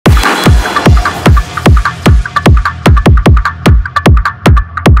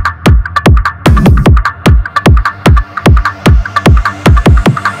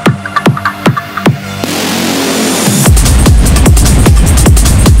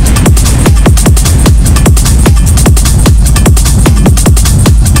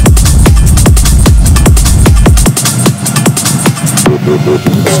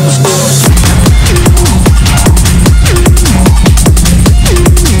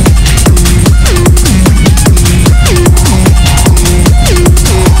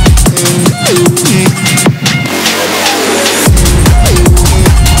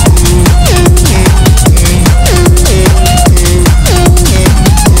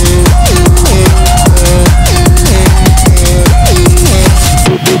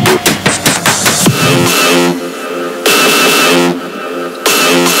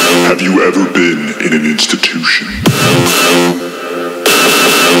Have you ever been in an institution?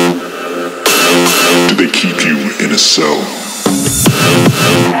 Do they keep you in a cell?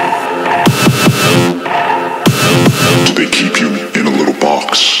 Do they keep you in a little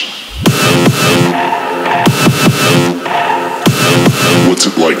box? What's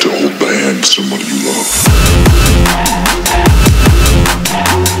it like to hold the hand of somebody you love?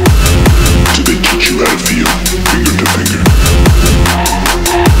 Do they teach you how to feel, finger to finger?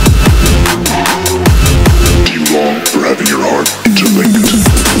 Do you long for having your heart interlinked?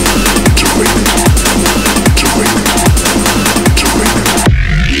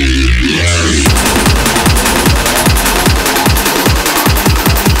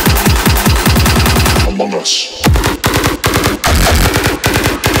 Among Us.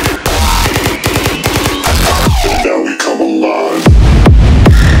 Now we come alive.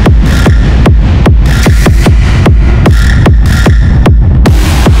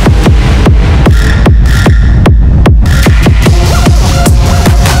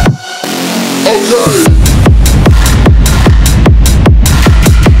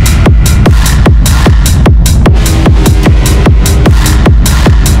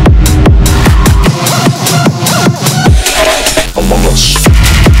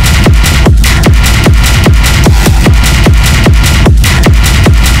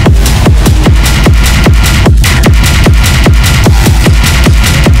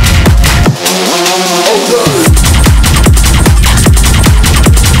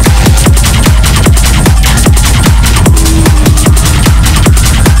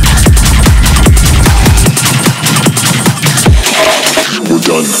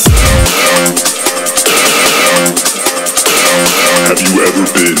 Have you ever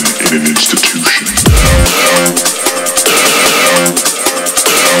been in an institution?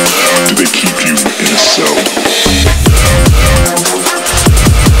 Do they keep you in a cell?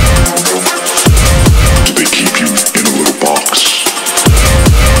 Do they keep you in a little box?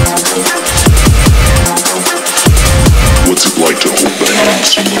 What's it like to hold the hand of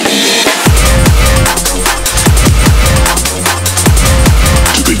someone you love?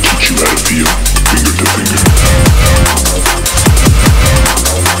 Do they teach you how to feel, finger to finger?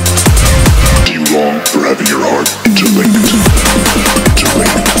 For having your heart interlinked.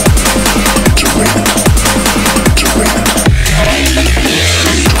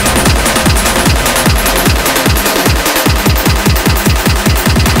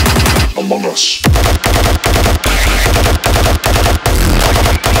 Among Us.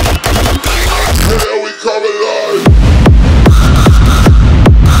 Here we come alive.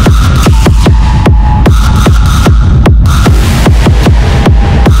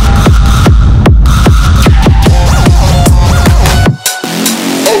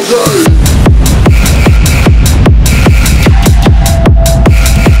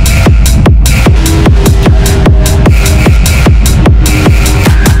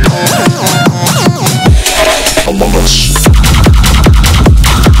 Among Us.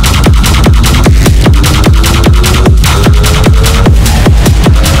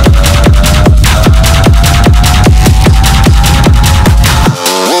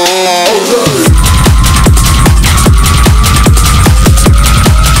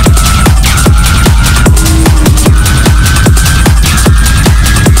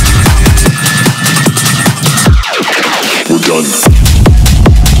 We're done.